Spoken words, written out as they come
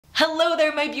Hello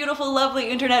there, my beautiful,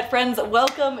 lovely internet friends.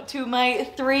 Welcome to my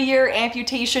 3-year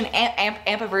amputation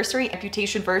Amputation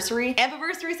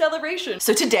celebration.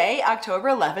 So today, October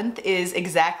 11th, is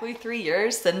exactly 3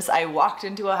 years since I walked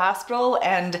into a hospital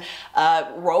and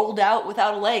rolled out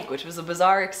without a leg, which was a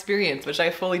bizarre experience, which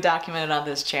I fully documented on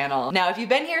this channel. Now, if you've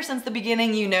been here since the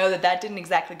beginning, you know that that didn't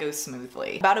exactly go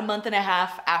smoothly. About a month and a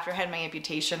half after I had my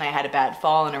amputation, I had a bad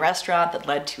fall in a restaurant that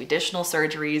led to additional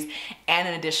surgeries and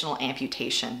an additional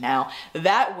amputation. Now,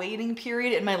 that waiting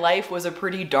period in my life was a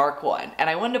pretty dark one, and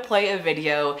I wanted to play a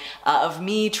video of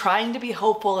me trying to be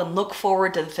hopeful and look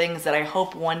forward to the things that I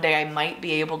hope one day I might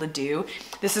be able to do.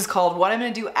 This is called What I'm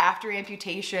Gonna Do After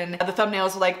Amputation. The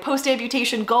thumbnails are like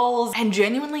post-amputation goals, and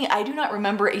genuinely, I do not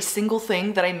remember a single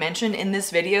thing that I mentioned in this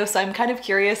video, so I'm kind of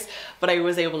curious what I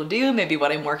was able to do, maybe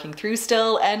what I'm working through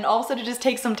still, and also to just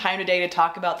take some time today to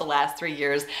talk about the last 3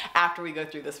 years after we go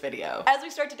through this video. As we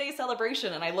start today's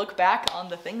celebration and I look back on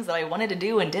the things that I wanted to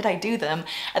do and did I do them,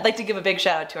 I'd like to give a big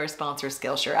shout out to our sponsor,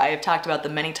 Skillshare. I have talked about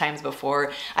them many times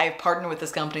before. I have partnered with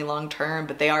this company long term,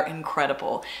 but they are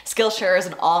incredible. Skillshare is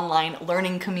an online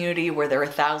learning community where there are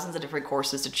thousands of different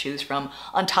courses to choose from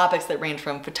on topics that range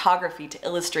from photography to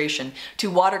illustration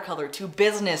to watercolor to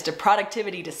business to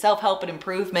productivity to self-help and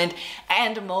improvement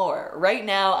and more. Right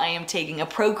now I am taking a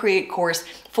Procreate course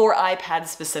for iPads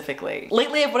specifically.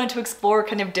 Lately I've wanted to explore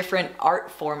kind of different art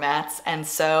formats, and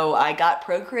so I got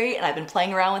Procreate and I've been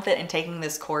playing around with it and taking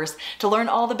this course to learn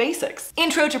all the basics.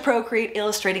 Intro to Procreate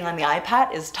Illustrating on the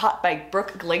iPad is taught by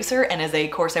Brooke Glaser and is a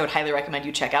course I would highly recommend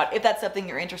you check out if that's something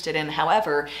you're interested in.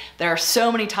 However, there are so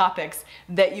many topics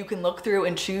that you can look through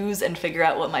and choose and figure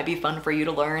out what might be fun for you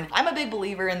to learn. I'm a big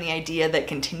believer in the idea that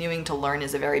continuing to learn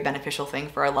is a very beneficial thing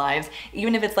for our lives,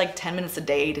 even if it's like 10 minutes a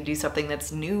day to do something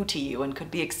that's new to you and could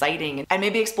be exciting, and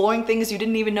maybe exploring things you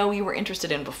didn't even know you were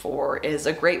interested in before is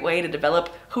a great way to develop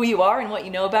who you are and what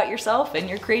you know about yourself and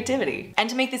your creativity. And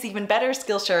to make this even better,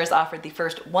 Skillshare has offered the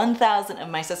first 1,000 of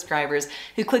my subscribers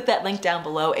who click that link down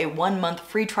below a 1-month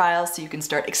free trial so you can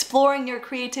start exploring your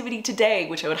creativity today,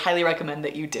 which I would highly recommend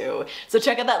that you do. So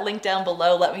check out that link down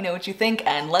below, let me know what you think,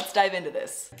 and let's dive into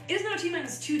this. It is now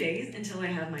T-2 days until I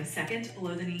have my second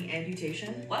below-the-knee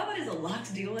amputation. While that is a lot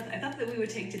to deal with, I thought that we would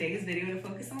take today's video to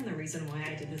focus on the reason why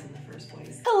I did this in the first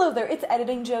place. Hello there, it's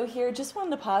Editing Joe here. Just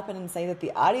wanted to pop in and say that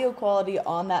the audio quality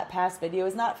on that past video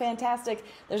is not fantastic.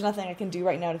 There's nothing I can do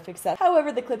right now to fix that.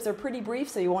 However, the clips are pretty brief,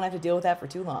 so you won't have to deal with that for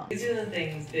too long. These are the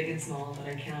things, big and small,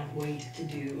 that I cannot wait to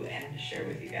do and share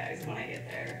with you guys when I get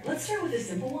there. Let's start with a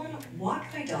simple one. Walk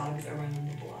my dogs around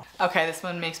the block. Okay, this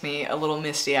one makes me a little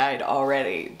misty-eyed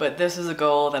already, but this is a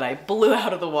goal that I blew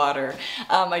out of the water.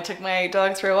 I took my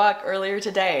dogs for a walk earlier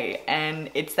today, and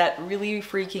it's that really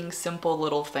freaking simple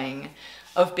little thing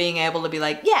of being able to be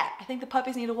like, yeah, I think the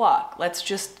puppies need a walk. Let's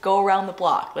just go around the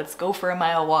block. Let's go for a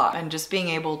mile walk. And just being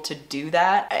able to do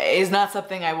that is not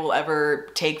something I will ever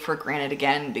take for granted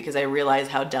again, because I realize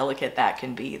how delicate that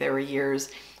can be. There were years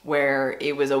where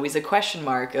it was always a question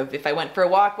mark of if I went for a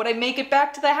walk, would I make it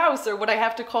back to the house, or would I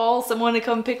have to call someone to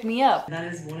come pick me up?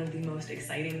 That is one of the most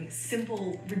exciting,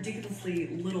 simple, ridiculously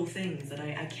little things that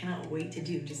I cannot wait to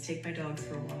do. Just take my dogs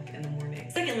for a walk in the morning.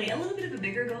 Secondly, a little bit of a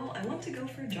bigger goal, I want to go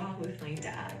for a jog with my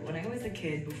dad. When I was a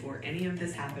kid, before any of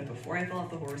this happened, before I fell off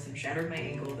the horse and shattered my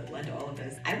ankle that led to all of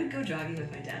this, I would go jogging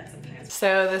with my dad sometimes.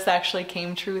 So this actually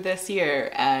came true this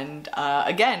year, and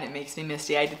again, it makes me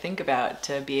misty-eyed to think about,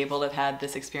 to be able to have had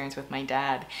this experience with my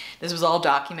dad. This was all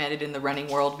documented in the Running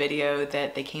World video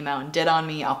that they came out and did on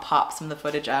me. I'll pop some of the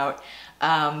footage out.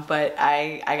 But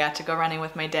I got to go running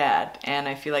with my dad, and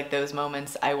I feel like those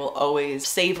moments I will always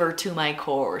savor to my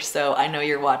core. So I know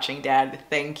you're watching, Dad.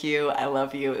 Thank you. I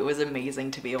love you. It was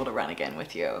amazing to be able to run again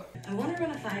with you. I want to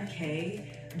run a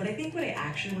 5K, but I think what I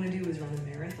actually want to do is run a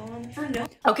marathon.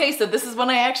 Okay, so this is one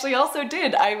I actually also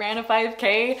did. I ran a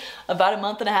 5K about a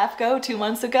month and a half ago, 2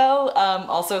 months ago.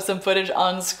 Also some footage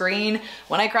on screen.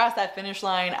 When I crossed that finish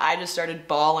line, I just started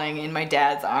bawling in my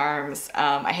dad's arms.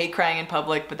 I hate crying in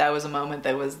public, but that was a moment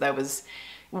that was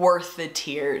worth the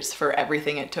tears for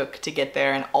everything it took to get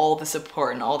there, and all the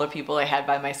support and all the people I had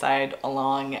by my side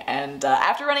along. And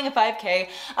after running a 5K,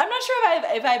 I'm not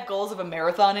sure if I have goals of a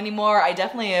marathon anymore. I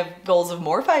definitely have goals of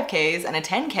more 5Ks and a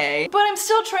 10K, but I'm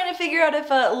still trying to figure out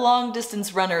if a long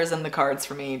distance runner is in the cards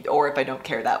for me, or if I don't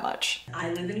care that much.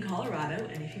 I live in Colorado,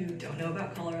 and if you don't know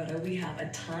about Colorado, we have a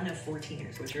ton of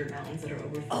 14ers, which are mountains that are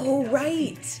over 14,000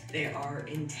 feet. They are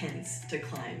intense to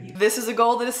climb. This is a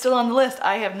goal that is still on the list.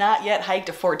 I have not yet hiked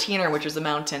a 14er, which is a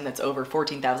mountain that's over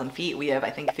 14,000 feet. We have, I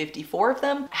think, 54 of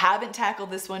them. Haven't tackled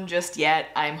this one just yet.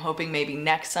 I'm hoping maybe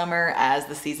next summer as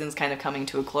the season's kind of coming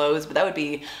to a close, but that would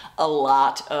be a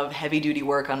lot of heavy duty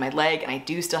work on my leg, and I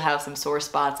do still have some sore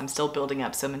spots. I'm still building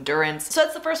up some endurance. So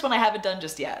that's the first one I haven't done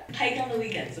just yet. Hike on the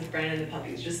weekends with Brian and the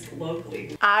puppies, just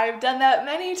locally. I've done that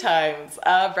many times.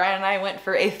 Brian and I went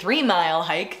for a 3-mile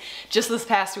hike just this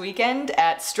past weekend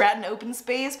at Stratton Open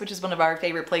Space, which is one of our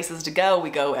favorite places to go. We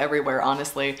go everywhere,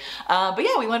 honestly. But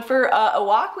yeah, we went for a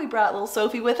walk. We brought little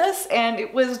Sophie with us, and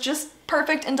it was just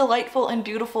perfect and delightful and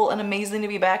beautiful and amazing to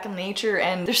be back in nature,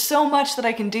 and there's so much that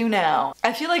I can do now.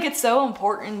 I feel like it's so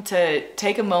important to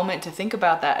take a moment to think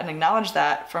about that and acknowledge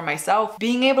that for myself.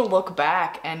 Being able to look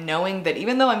back and knowing that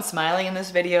even though I'm smiling in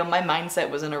this video, my mindset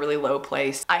was in a really low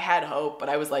place. I had hope, but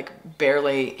I was like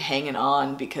barely hanging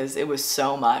on because it was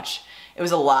so much. It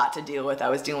was a lot to deal with. I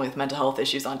was dealing with mental health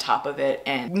issues on top of it,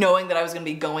 and knowing that I was gonna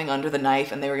be going under the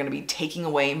knife and they were gonna be taking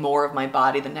away more of my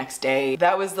body the next day.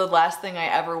 That was the last thing I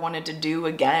ever wanted to do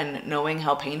again, knowing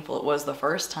how painful it was the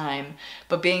first time.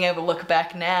 But being able to look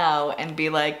back now and be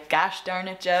like, gosh darn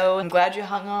it, Joe, I'm glad you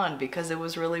hung on because it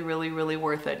was really, really, really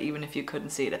worth it, even if you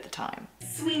couldn't see it at the time.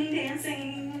 Swing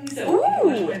dancing! So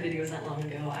if you watched my videos not long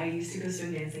ago, I used to go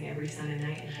swing dancing every Sunday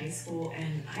night in high school,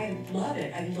 and I love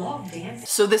it. I love dancing.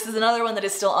 So this is another one that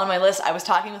is still on my list. I was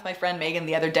talking with my friend Megan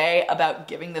the other day about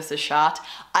giving this a shot.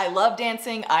 I love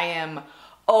dancing. I am,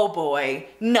 oh boy,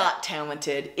 not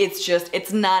talented. It's just,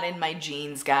 it's not in my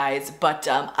genes, guys, but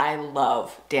I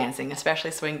love dancing,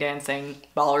 especially swing dancing,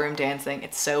 ballroom dancing.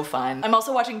 It's so fun. I'm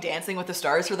also watching Dancing with the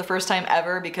Stars for the first time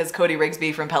ever because Cody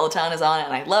Rigsby from Peloton is on it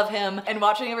and I love him. And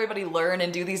watching everybody learn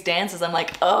and do these dances, I'm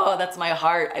like, oh, that's my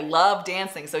heart. I love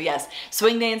dancing. So yes,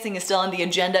 swing dancing is still on the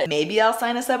agenda. Maybe I'll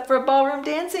sign us up for a ballroom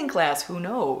dancing class. Who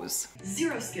knows?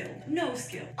 Zero skill, no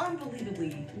skill,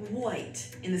 unbelievably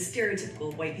white in the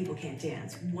stereotypical white people can't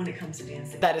dance when it comes to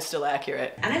dancing. That is still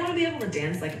accurate. And I want to be able to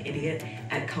dance like an idiot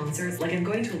at concerts. Like I'm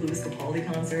going to a Louis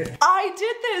Capaldi concert. I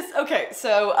did this! Okay,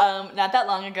 so not that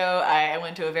long ago, I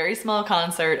went to a very small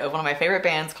concert of one of my favorite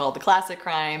bands called The Classic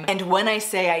Crime. And when I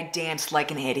say I danced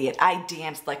like an idiot, I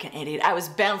danced like an idiot. I was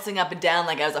bouncing up and down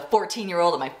like I was a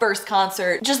 14-year-old at my first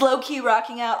concert, just low-key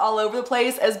rocking out all over the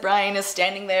place as Brian is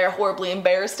standing there horribly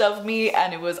embarrassed of me,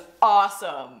 and it was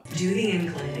awesome. Do the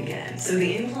incline again. So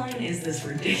the incline is this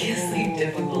ridiculously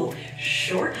difficult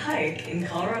short hike in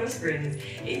Colorado Springs.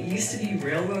 It used to be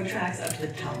railroad tracks up to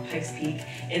the top of Pikes Peak.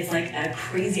 It's like a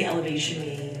crazy elevation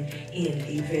gain in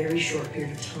a very short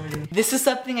period of time. This is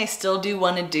something I still do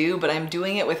want to do, but I'm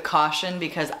doing it with caution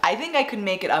because I think I could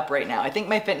make it up right now. I think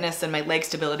my fitness and my leg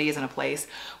stability is in a place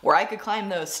where I could climb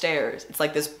those stairs. It's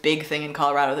like this big thing in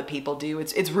Colorado that people do.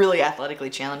 It's really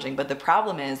athletically challenging, but the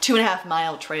problem is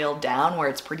 2.5-mile trail down where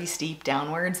it's pretty steep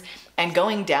downwards, and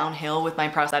going downhill with my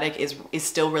prosthetic is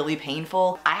still really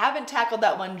painful. I haven't tackled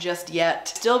that one just yet.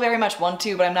 Still very much want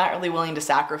to, but I'm not really willing to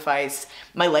sacrifice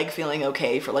my leg feeling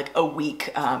okay for like a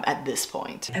week at this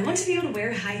point. I want to be able to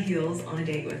wear high heels on a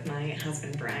date with my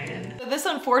husband, Brian. So this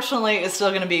unfortunately is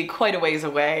still gonna be quite a ways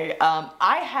away.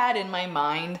 I had in my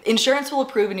mind, insurance will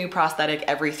approve a new prosthetic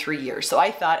every 3 years. So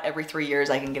I thought every 3 years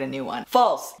I can get a new one.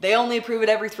 False. They only approve it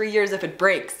every 3 years if it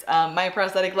breaks. My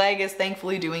prosthetic leg is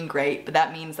thankfully doing great, but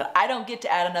that means that I don't get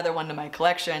to add another one to my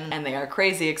collection, and they are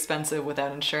crazy expensive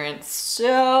without insurance.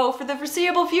 So for the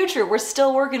foreseeable future, we're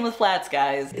still working with flats,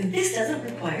 guys. This doesn't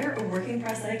require a working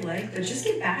prosthetic leg, but just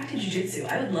get back to jiu-jitsu.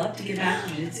 I would love to get back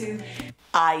to jiu-jitsu.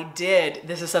 I did.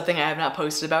 This is something I have not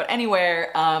posted about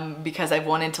anywhere because I've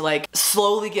wanted to like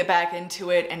slowly get back into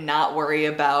it and not worry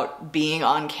about being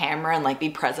on camera and like be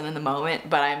present in the moment.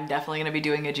 But I'm definitely gonna be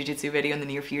doing a jiu-jitsu video in the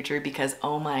near future because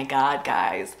oh my God,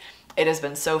 guys. It has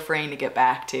been so freeing to get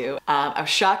back to. I was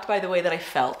shocked by the way that I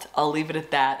felt. I'll leave it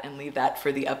at that and leave that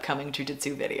for the upcoming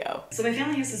jiu-jitsu video. So my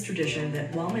family has this tradition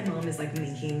that while my mom is like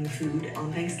making food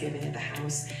on Thanksgiving at the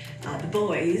house, the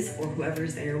boys or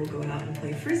whoever's there will go out and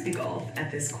play frisbee golf at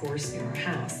this course near our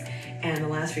house. And the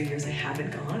last few years I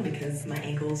haven't gone because my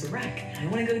ankle is a wreck. I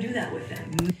want to go do that with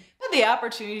them. The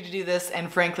opportunity to do this and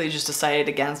frankly just decided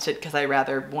against it because I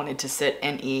rather wanted to sit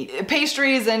and eat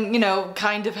pastries and, you know,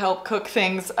 kind of help cook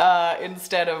things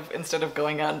instead of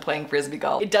going out and playing frisbee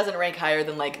golf. It doesn't rank higher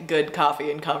than like good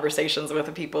coffee and conversations with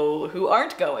the people who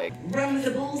aren't going. Run with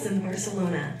the Bulls in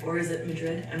Barcelona, or is it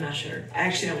Madrid? I'm not sure. I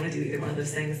actually don't want to do either one of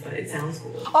those things, but it sounds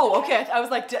cool. Oh, okay. I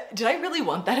was like, did I really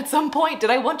want that at some point? Did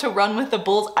I want to run with the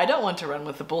Bulls? I don't want to run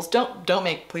with the Bulls.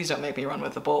 Please don't make me run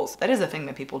with the Bulls. That is a thing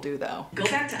that people do though. Go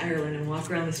back to Ireland Ireland and walk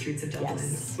around the streets of Dublin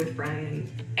with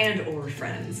Brian and or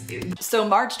friends. So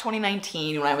March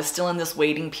 2019, when I was still in this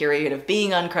waiting period of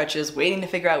being on crutches, waiting to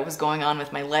figure out what was going on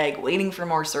with my leg, waiting for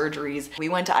more surgeries, we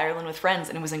went to Ireland with friends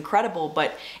and it was incredible,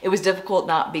 but it was difficult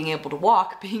not being able to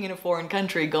walk, being in a foreign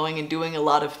country, going and doing a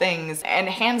lot of things. And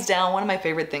hands down, one of my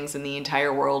favorite things in the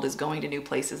entire world is going to new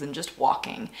places and just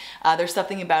walking. There's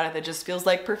something about it that just feels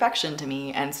like perfection to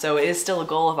me, and so it is still a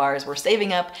goal of ours. We're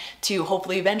saving up to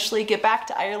hopefully eventually get back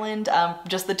to Ireland,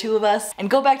 just the two of us, and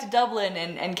go back to Dublin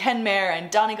and Kenmare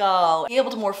and Donegal, be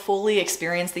able to more fully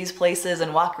experience these places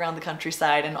and walk around the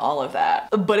countryside and all of that.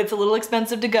 But it's a little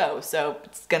expensive to go, so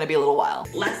it's gonna be a little while.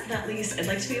 Last but not least, I'd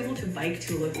like to be able to bike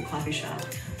to a local coffee shop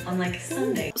on like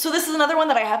Sunday. So this is another one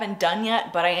that I haven't done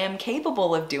yet, but I am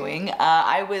capable of doing.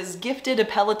 I was gifted a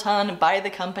Peloton by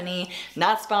the company,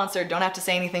 not sponsored, don't have to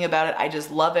say anything about it. I just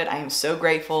love it. I am so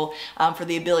grateful for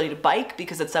the ability to bike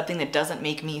because it's something that doesn't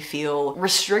make me feel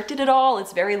restricted at all.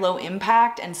 It's very low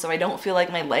impact, and so I don't feel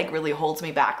like my leg really holds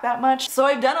me back that much. So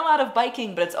I've done a lot of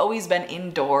biking, but it's always been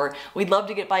indoor. We'd love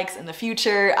to get bikes in the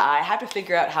future. I have to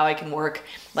figure out how I can work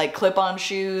like clip-on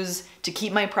shoes to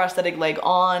keep my prosthetic leg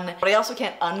on, but I also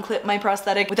can't unclip my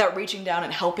prosthetic without reaching down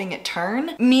and helping it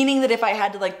turn, meaning that if I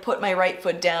had to like put my right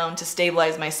foot down to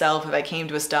stabilize myself if I came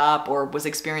to a stop or was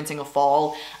experiencing a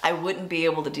fall, I wouldn't be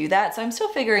able to do that. So I'm still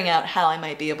figuring out how I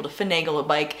might be able to finagle a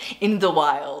bike in the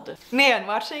wild. Man,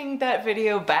 watching that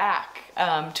video back,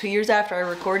 2 years after I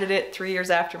recorded it, 3 years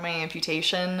after my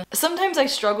amputation, sometimes I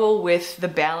struggle with the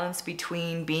balance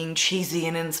between being cheesy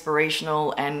and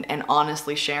inspirational and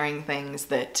honestly sharing things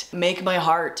that make my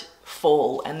heart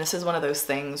full. And this is one of those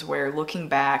things where looking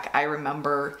back, I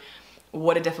remember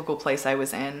what a difficult place I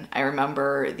was in. I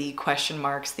remember the question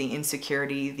marks, the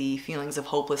insecurity, the feelings of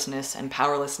hopelessness and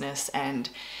powerlessness, and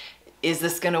is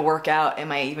this gonna work out?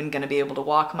 Am I even gonna be able to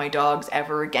walk my dogs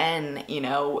ever again? You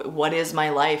know, what is my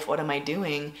life? What am I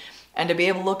doing? And to be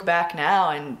able to look back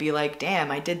now and be like,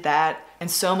 damn, I did that and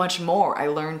so much more. I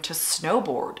learned to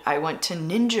snowboard. I went to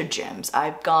ninja gyms.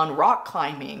 I've gone rock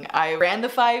climbing. I ran the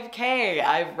 5K.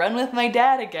 I've run with my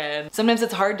dad again. Sometimes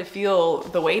it's hard to feel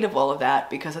the weight of all of that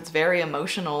because it's very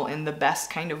emotional in the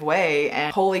best kind of way.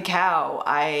 And holy cow,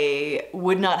 I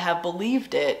would not have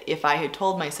believed it if I had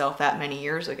told myself that many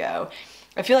years ago.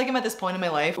 I feel like I'm at this point in my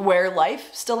life where life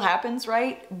still happens,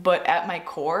 right? But at my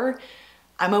core,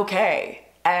 I'm okay.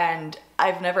 And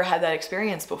I've never had that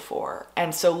experience before.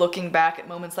 And so looking back at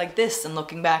moments like this and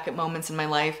looking back at moments in my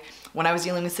life when I was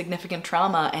dealing with significant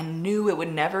trauma and knew it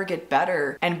would never get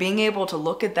better, and being able to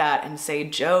look at that and say,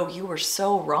 Joe, you were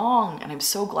so wrong, and I'm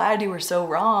so glad you were so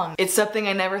wrong. It's something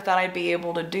I never thought I'd be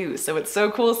able to do. So it's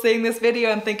so cool seeing this video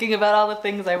and thinking about all the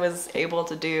things I was able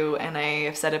to do, and I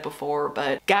have said it before,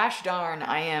 but gosh darn,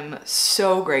 I am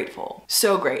so grateful,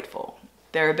 so grateful.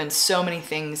 There have been so many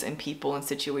things and people and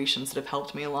situations that have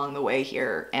helped me along the way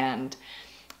here, and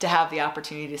to have the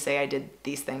opportunity to say I did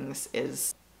these things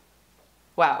is,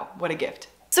 wow, what a gift.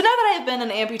 So now that I have been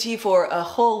an amputee for a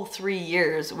whole 3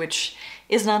 years, which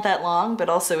is not that long, but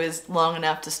also is long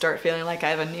enough to start feeling like I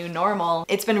have a new normal,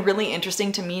 it's been really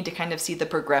interesting to me to kind of see the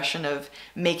progression of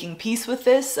making peace with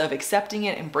this, of accepting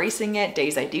it, embracing it,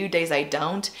 days I do, days I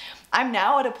don't. I'm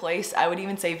now at a place, I would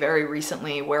even say very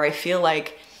recently, where I feel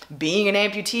like being an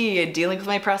amputee and dealing with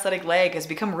my prosthetic leg has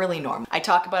become really normal. I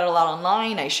talk about it a lot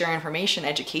online, I share information,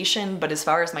 education, but as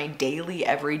far as my daily,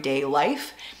 everyday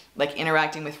life, like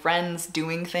interacting with friends,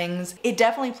 doing things, it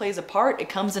definitely plays a part, it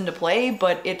comes into play,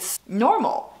 but it's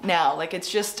normal now. Like,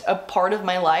 it's just a part of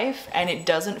my life, and it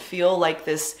doesn't feel like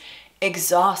this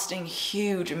exhausting,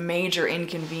 huge, major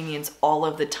inconvenience all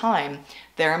of the time.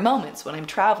 There are moments when I'm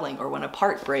traveling or when a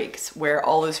part breaks where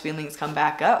all those feelings come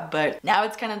back up, but now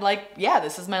it's kind of like, yeah,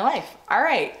 this is my life. All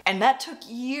right. And that took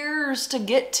years to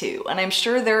get to, and I'm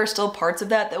sure there are still parts of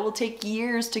that that will take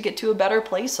years to get to a better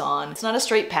place on. It's not a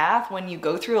straight path. When you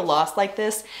go through a loss like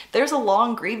this, there's a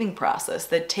long grieving process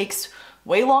that takes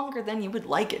way longer than you would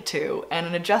like it to, and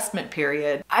an adjustment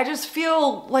period. I just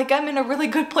feel like I'm in a really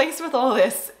good place with all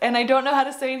this, and I don't know how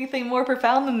to say anything more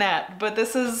profound than that, but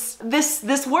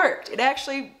this worked. It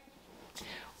actually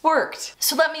worked.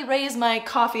 So let me raise my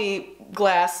coffee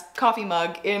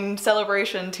mug in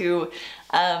celebration to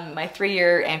my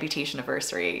 3-year amputation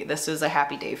anniversary. This was a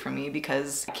happy day for me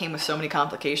because it came with so many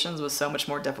complications, was so much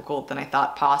more difficult than I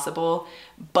thought possible,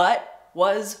 but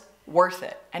was worth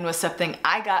it, and was something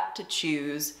I got to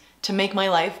choose to make my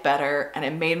life better, and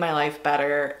it made my life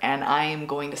better, and I am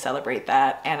going to celebrate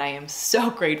that. And I am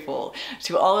so grateful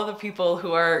to all of the people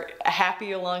who are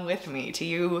happy along with me, to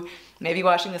you maybe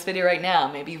watching this video right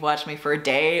now, maybe you've watched me for a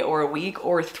day or a week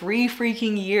or 3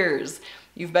 freaking years.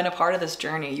 You've been a part of this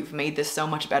journey. You've made this so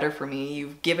much better for me.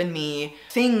 You've given me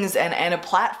things and a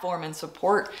platform and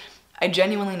support I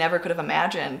genuinely never could have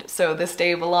imagined. So this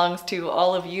day belongs to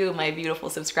all of you, my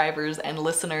beautiful subscribers and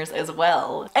listeners as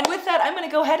well. And with that, I'm gonna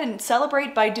go ahead and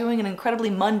celebrate by doing an incredibly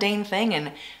mundane thing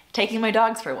and taking my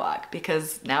dogs for a walk,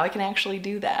 because now I can actually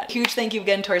do that. Huge thank you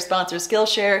again to our sponsor,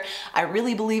 Skillshare. I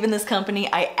really believe in this company.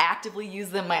 I actively use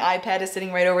them. My iPad is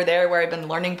sitting right over there where I've been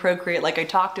learning Procreate like I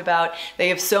talked about. They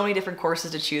have so many different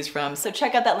courses to choose from. So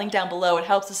check out that link down below. It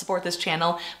helps to support this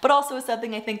channel, but also is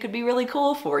something I think could be really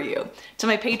cool for you. To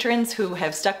my patrons who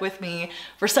have stuck with me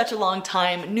for such a long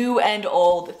time, new and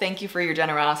old, thank you for your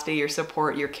generosity, your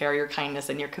support, your care, your kindness,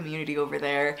 and your community over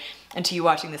there. And to you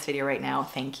watching this video right now,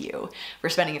 thank you for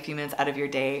spending a few minutes out of your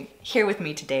day here with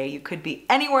me today. You could be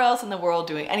anywhere else in the world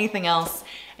doing anything else,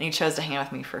 and you chose to hang out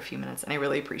with me for a few minutes, and I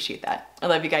really appreciate that. I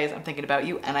love you guys, I'm thinking about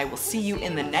you, and I will see you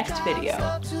in the next video.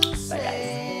 Bye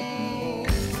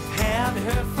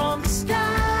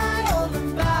guys.